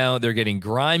ready now. They're getting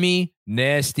grimy,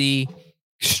 nasty,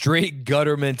 straight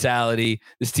gutter mentality.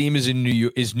 This team is in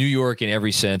New York in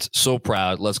every sense. So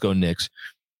proud. Let's go Knicks.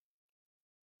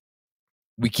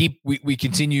 We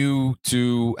continue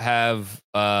to have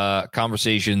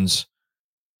conversations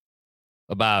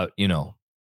about,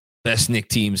 best Knicks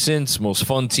team since, most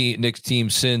fun Knicks team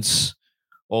since,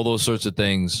 all those sorts of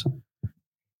things.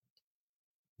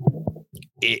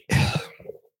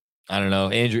 I don't know.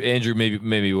 Andrew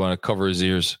maybe want to cover his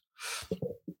ears.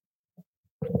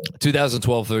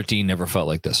 2012-13 never felt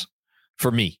like this. For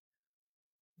me.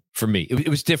 It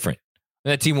was different.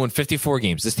 That team won 54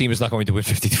 games. This team is not going to win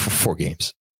 54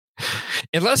 games.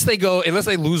 Unless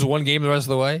they lose one game the rest of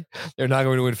the way, they're not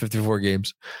going to win 54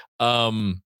 games.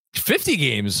 50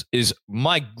 games is,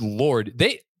 my Lord.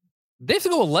 They have to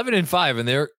go 11-5 and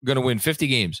they're going to win 50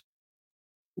 games.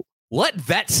 Let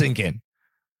that sink in.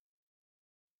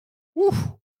 Woo.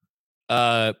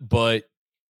 But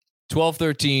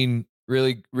 12-13,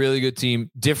 really, really good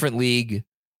team. Different league.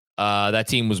 That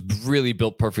team was really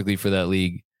built perfectly for that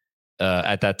league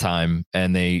at that time.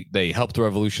 And they helped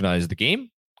revolutionize the game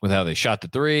with how they shot the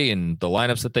three and the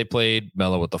lineups that they played.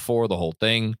 Melo with the 4, the whole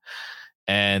thing.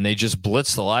 And they just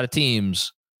blitzed a lot of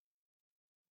teams.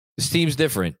 This team's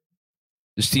different.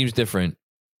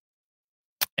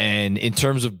 And in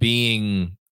terms of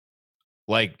being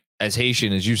like, as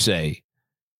Haitian, as you say,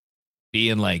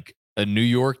 being like a New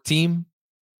York team,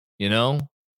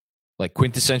 like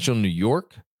quintessential New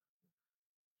York.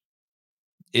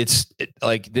 This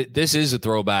is a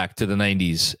throwback to the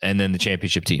 90s and then the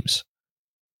championship teams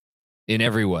in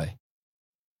every way.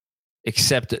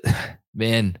 Except,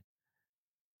 man,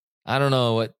 I don't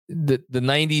know what the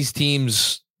 90s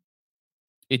teams,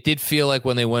 it did feel like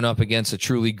when they went up against a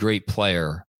truly great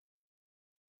player,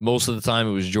 most of the time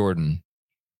it was Jordan.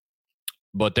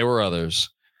 But there were others.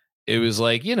 It was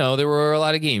like, there were a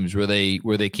lot of games where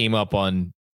they came up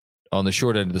on the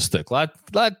short end of the stick. A lot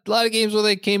of games where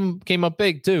they came up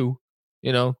big too.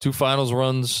 2 finals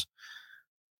runs.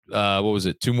 What was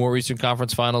it? 2 more Eastern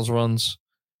Conference Finals runs.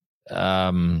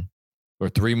 Or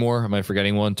 3 more. Am I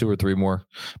forgetting 1, 2, or 3 more?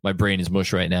 My brain is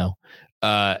mush right now.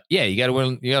 You got to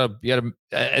win. You got to.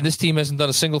 And this team hasn't done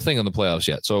a single thing in the playoffs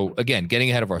yet. So again, getting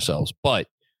ahead of ourselves, but.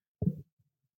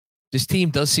 This team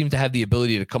does seem to have the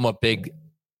ability to come up big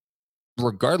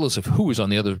regardless of who is on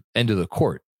the other end of the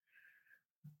court.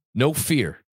 No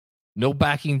fear, no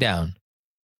backing down,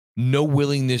 no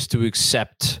willingness to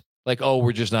accept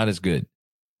we're just not as good.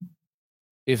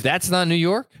 If that's not New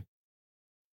York,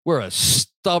 we're a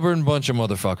stubborn bunch of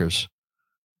motherfuckers.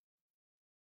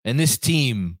 And this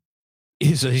team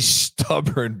is a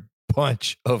stubborn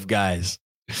bunch of guys.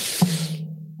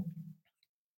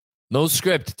 No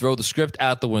script. Throw the script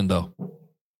out the window.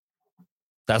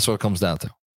 That's what it comes down to.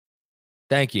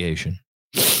 Thank you, Haitian.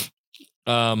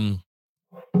 Rob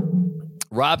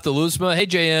Delusma. Hey,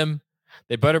 JM.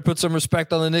 They better put some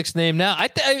respect on the Knicks name now. I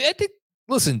think.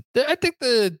 Listen, I think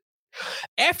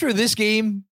after this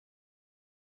game,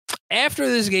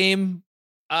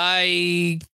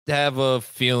 I have a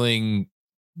feeling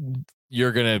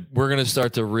we're gonna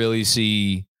start to really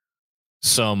see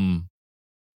some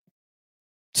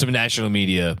national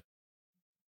media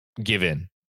give in.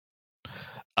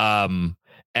 And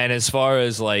as far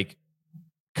as like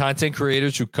content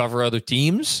creators who cover other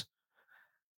teams,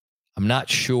 I'm not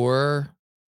sure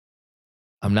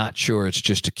it's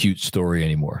just a cute story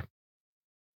anymore.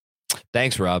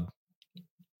 Thanks, Rob.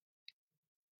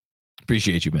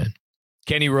 Appreciate you, man.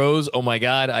 Kenny Rose. Oh my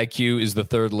God. IQ is the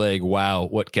third leg. Wow.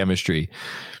 What chemistry.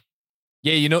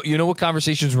 Yeah. You know what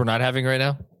conversations we're not having right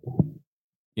now?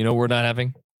 We're not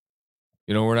having.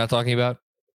 We're not talking about.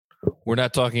 We're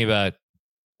not talking about.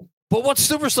 But what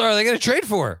superstar are they going to trade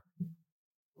for?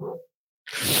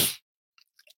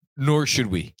 Nor should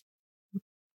we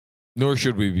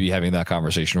be having that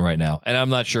conversation right now. And I'm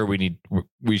not sure we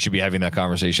should be having that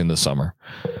conversation this summer.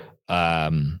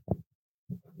 This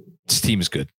team is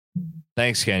good.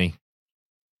 Thanks, Kenny.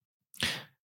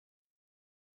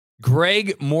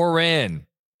 Greg Moran.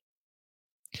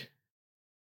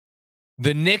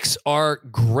 The Knicks are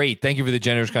great. Thank you for the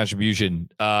generous contribution,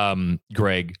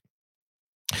 Greg.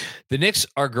 The Knicks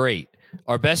are great.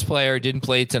 Our best player didn't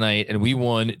play tonight, and we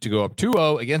won to go up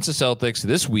 2-0 against the Celtics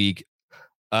this week.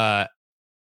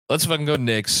 Let's fucking go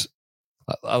Knicks.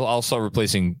 I'll start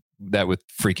replacing that with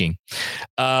freaking.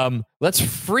 Let's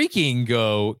freaking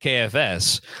go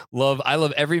KFS. I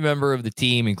love every member of the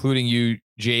team, including you,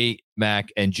 J Mac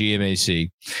and GMAC.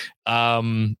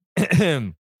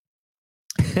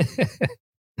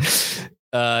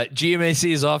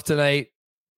 GMAC is off tonight,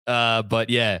 but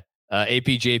yeah,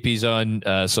 APJP's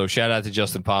on. So shout out to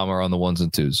Justin Palmer on the ones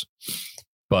and twos.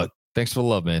 But thanks for the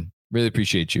love, man. Really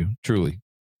appreciate you, truly.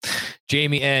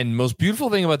 Jamie N. Most beautiful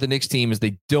thing about the Knicks team is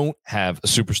they don't have a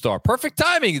superstar. Perfect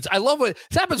timing. I love what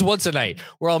this happens once a night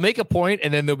where I'll make a point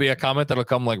and then there'll be a comment that'll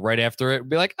come like right after it and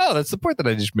be like, oh, that's the point that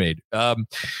I just made.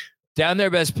 Down their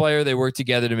best player, they work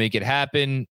together to make it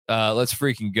happen. Let's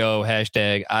freaking go.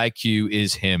 Hashtag IQ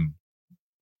is him.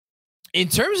 In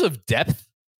terms of depth,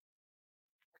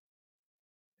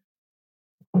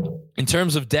 and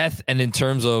in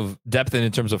terms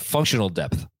of functional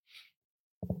depth,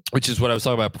 which is what I was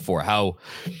talking about before, how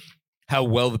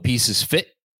well the pieces fit,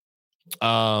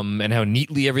 and how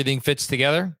neatly everything fits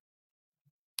together,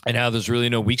 and how there's really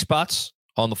no weak spots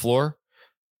on the floor.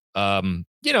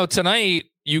 Tonight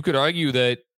you could argue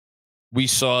that we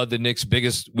saw the Knicks'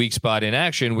 biggest weak spot in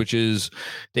action, which is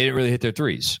they didn't really hit their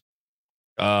threes.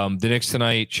 The Knicks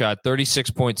tonight shot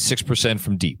 36.6%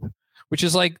 from deep, which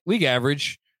is like league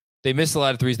average. They missed a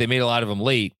lot of threes. They made a lot of them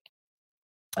late,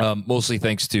 mostly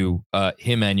thanks to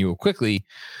Emmanuel Quickley.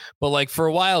 But like for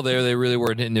a while there, they really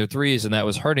weren't hitting their threes, and that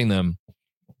was hurting them.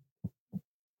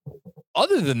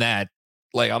 Other than that,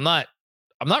 like I'm not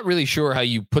really sure how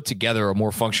you put together a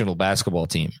more functional basketball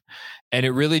team. And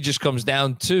it really just comes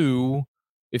down to,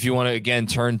 if you want to, again,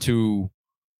 turn to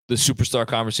the superstar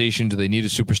conversation, do they need a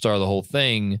superstar, the whole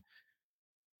thing?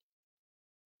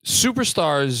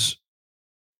 Superstars,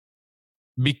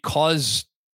 because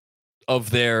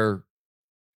of their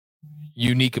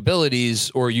unique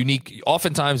abilities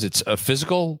oftentimes it's a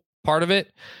physical part of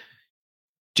it.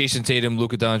 Jason Tatum,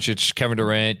 Luka Doncic, Kevin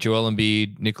Durant, Joel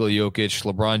Embiid, Nikola Jokic,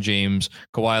 LeBron James,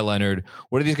 Kawhi Leonard.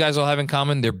 What do these guys all have in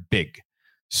common? They're big.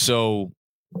 So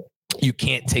you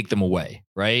can't take them away,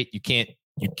 right? You can't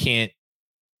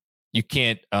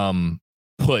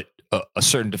put a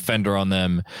certain defender on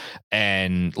them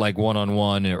and like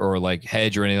one-on-one or like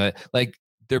hedge or anything like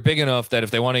they're big enough that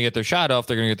if they want to get their shot off,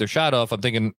 they're going to get their shot off. I'm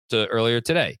thinking earlier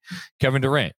today, Kevin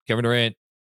Durant,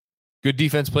 good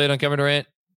defense played on Kevin Durant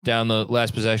down the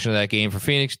last possession of that game for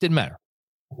Phoenix. Didn't matter.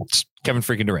 It's Kevin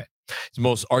freaking Durant. He's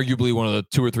arguably one of the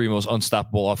 2 or 3 most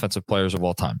unstoppable offensive players of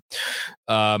all time.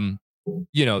 That's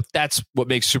what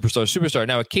makes superstar.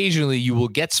 Now, occasionally you will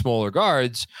get smaller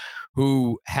guards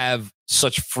who have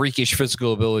such freakish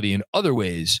physical ability in other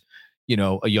ways.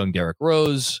 A young Derrick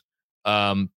Rose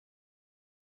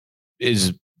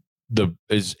is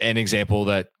an example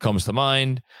that comes to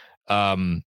mind.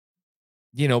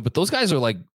 But those guys are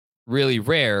like really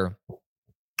rare.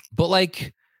 But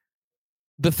like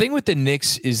the thing with the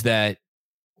Knicks is that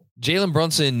Jalen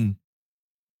Brunson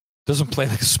doesn't play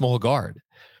like a small guard.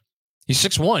 He's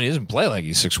 6'1". He doesn't play like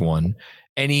he's 6'1".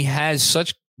 And he has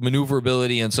such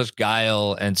maneuverability and such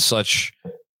guile and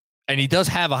he does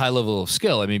have a high level of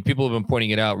skill. I mean, people have been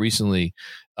pointing it out recently,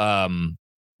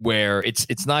 where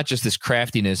it's not just this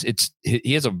craftiness.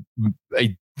 He has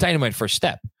a dynamite first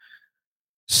step.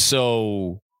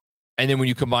 So, and then when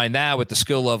you combine that with the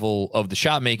skill level of the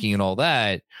shot making and all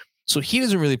that, so he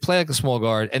doesn't really play like a small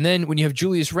guard. And then when you have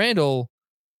Julius Randle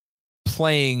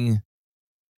playing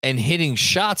and hitting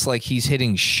shots like he's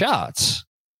hitting shots,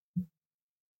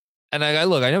 and I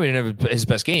know he didn't have his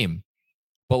best game,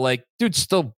 but like, dude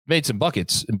still made some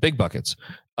buckets and big buckets.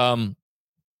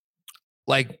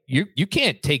 Like you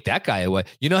can't take that guy away.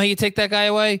 You know how you take that guy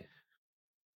away?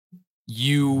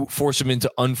 You force him into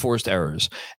unforced errors.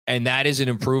 And that is an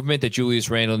improvement that Julius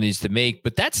Randle needs to make.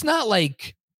 But that's not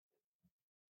like,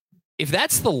 if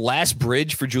that's the last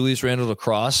bridge for Julius Randle to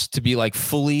cross, to be like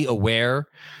fully aware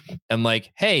and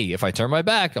like, hey, if I turn my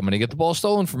back, I'm going to get the ball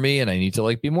stolen from me and I need to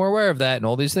like be more aware of that and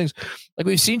all these things. Like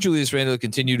we've seen Julius Randle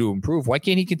continue to improve. Why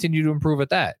can't he continue to improve at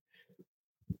that?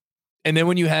 And then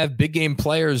when you have big game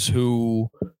players who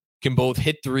can both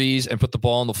hit threes and put the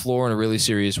ball on the floor in a really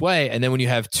serious way, and then when you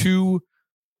have 2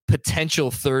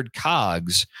 potential third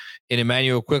cogs in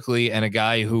Emmanuel Quickley and a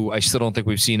guy who I still don't think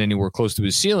we've seen anywhere close to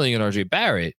his ceiling in RJ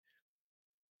Barrett,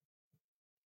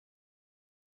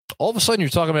 all of a sudden you're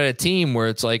talking about a team where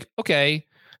it's like, okay,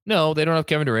 no, they don't have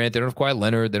Kevin Durant, they don't have Kawhi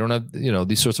Leonard, they don't have,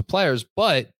 these sorts of players,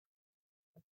 but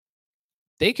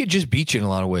they could just beat you in a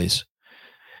lot of ways.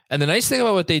 And the nice thing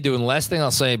about what they do, and the last thing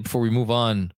I'll say before we move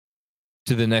on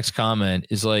to the next comment,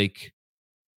 is like,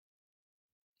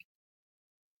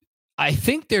 I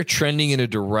think they're trending in a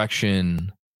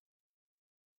direction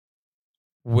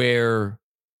where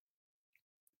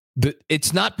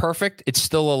it's not perfect. It's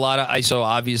still a lot of ISO,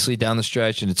 obviously, down the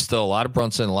stretch, and it's still a lot of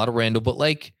Brunson, a lot of Randall, but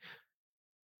like,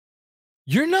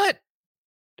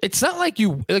 it's not like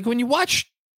when you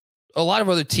watch a lot of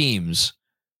other teams,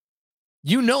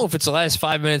 if it's the last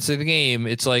 5 minutes of the game,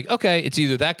 it's like, okay, it's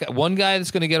either that guy, one guy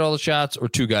that's going to get all the shots or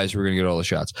two guys who are going to get all the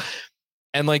shots.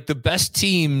 And like the best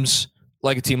teams,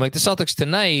 like a team like the Celtics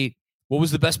tonight, what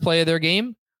was the best play of their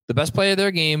game? The best play of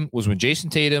their game was when Jason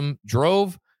Tatum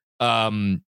drove,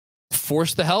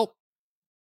 forced the help.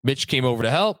 Mitch came over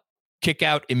to help, kick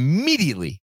out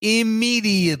immediately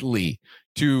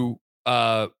to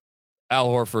Al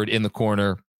Horford in the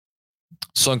corner,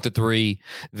 sunk the three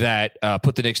that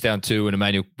put the Knicks down 2, and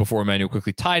Emmanuel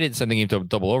quickly tied it and sent the game to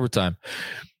double overtime.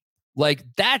 Like,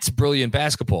 that's brilliant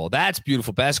basketball. That's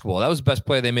beautiful basketball. That was the best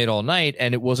play they made all night,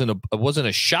 and it wasn't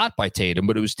a shot by Tatum,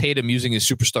 but it was Tatum using his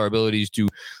superstar abilities to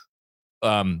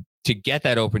get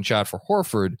that open shot for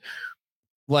Horford.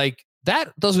 Like,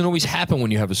 that doesn't always happen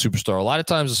when you have a superstar. A lot of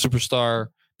times a superstar,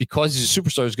 because he's a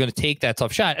superstar, is going to take that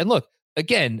tough shot. And look,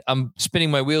 again, I'm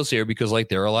spinning my wheels here because like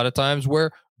there are a lot of times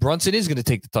where Brunson is going to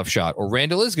take the tough shot or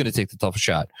Randall is going to take the tough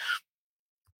shot.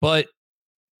 But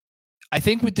I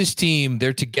think with this team,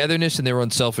 their togetherness and their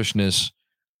unselfishness,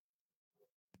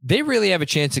 they really have a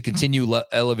chance to continue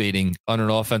elevating on an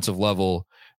offensive level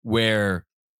where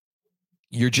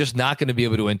you're just not going to be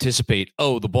able to anticipate,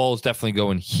 oh, the ball is definitely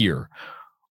going here,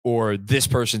 or this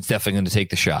person's definitely going to take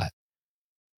the shot.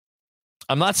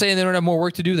 I'm not saying they don't have more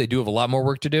work to do. They do have a lot more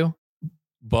work to do.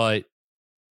 But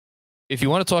if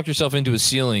you want to talk yourself into a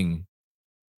ceiling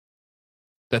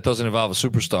that doesn't involve a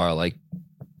superstar, like,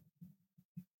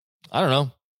 I don't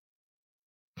know.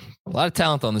 A lot of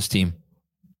talent on this team.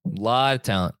 A lot of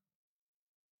talent.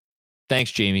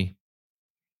 Thanks, Jamie.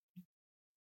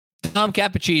 Dom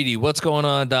Cappuccini, what's going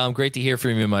on, Dom? Great to hear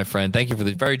from you, my friend. Thank you for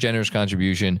the very generous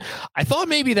contribution. I thought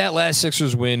maybe that last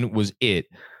Sixers win was it,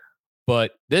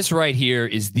 but this right here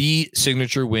is the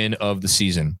signature win of the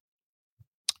season.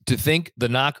 To think the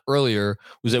knock earlier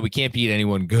was that we can't beat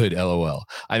anyone good, LOL.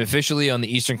 I'm officially on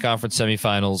the Eastern Conference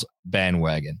semifinals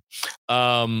bandwagon.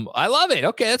 I love it.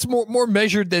 Okay, that's more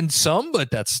measured than some,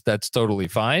 but that's totally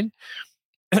fine.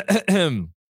 Thibodeau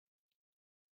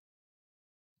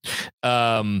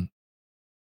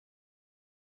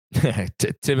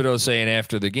saying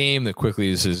after the game that Quickly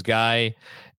is his guy,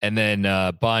 and then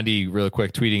Bondi really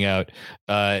quick tweeting out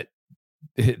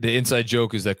the inside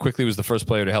joke is that Quickly was the first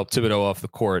player to help Thibodeau off the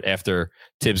court after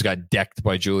Tibbs got decked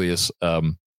by Julius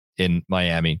in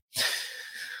Miami.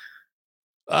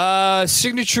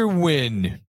 Signature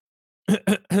win.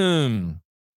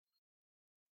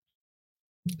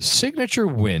 Signature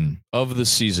win of the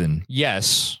season.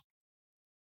 Yes.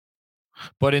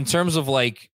 But in terms of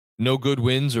like no good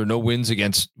wins or no wins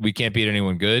against, we can't beat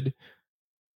anyone good,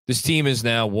 this team is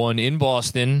now won in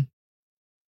Boston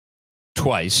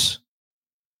twice.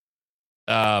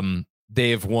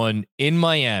 They have won in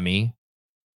Miami.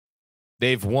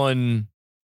 They've won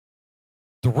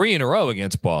 3 in a row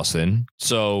against Boston.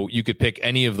 So you could pick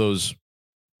any of those.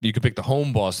 You could pick the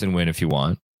home Boston win if you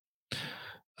want.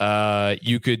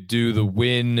 You could do the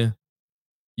win.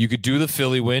 You could do the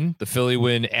Philly win. The Philly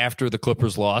win after the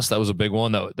Clippers lost. That was a big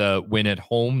one. The win at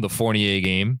home, the Fournier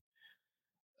game.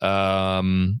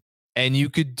 And you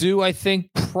could do, I think,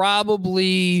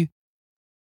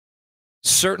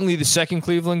 certainly the second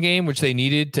Cleveland game, which they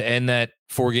needed to end that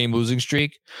 4-game losing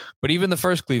streak. But even the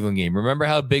first Cleveland game, remember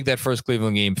how big that first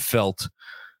Cleveland game felt?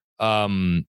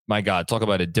 My God, talk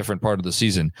about a different part of the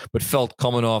season, but felt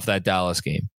coming off that Dallas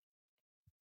game.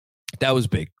 That was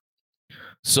big.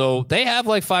 So they have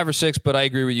like 5 or 6, but I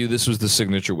agree with you. This was the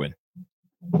signature win.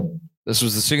 This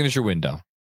was the signature window.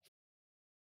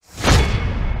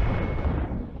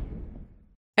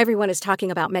 Everyone is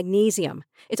talking about magnesium.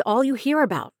 It's all you hear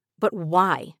about. But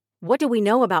why? What do we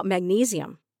know about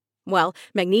magnesium? Well,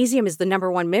 magnesium is the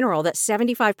 #1 mineral that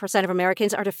 75% of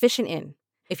Americans are deficient in.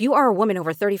 If you are a woman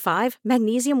over 35,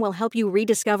 magnesium will help you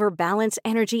rediscover balance,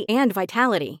 energy, and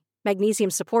vitality. Magnesium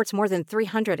supports more than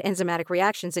 300 enzymatic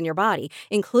reactions in your body,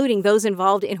 including those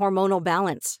involved in hormonal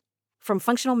balance. From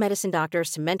functional medicine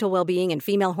doctors to mental well-being and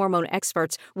female hormone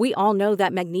experts, we all know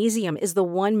that magnesium is the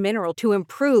one mineral to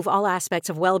improve all aspects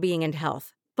of well-being and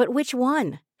health. But which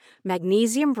one?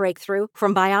 Magnesium Breakthrough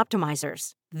from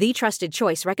Bioptimizers, the trusted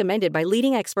choice recommended by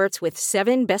leading experts with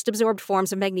 7 best-absorbed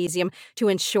forms of magnesium to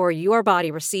ensure your body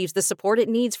receives the support it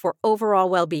needs for overall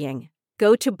well-being.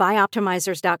 Go to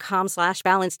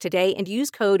bioptimizers.com/balance today and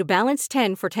use code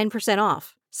BALANCE10 for 10%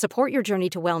 off. Support your journey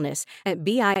to wellness at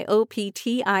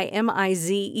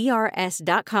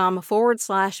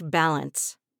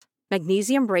bioptimizers.com/balance.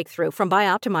 Magnesium Breakthrough from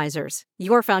Bioptimizers,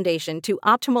 your foundation to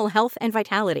optimal health and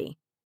vitality.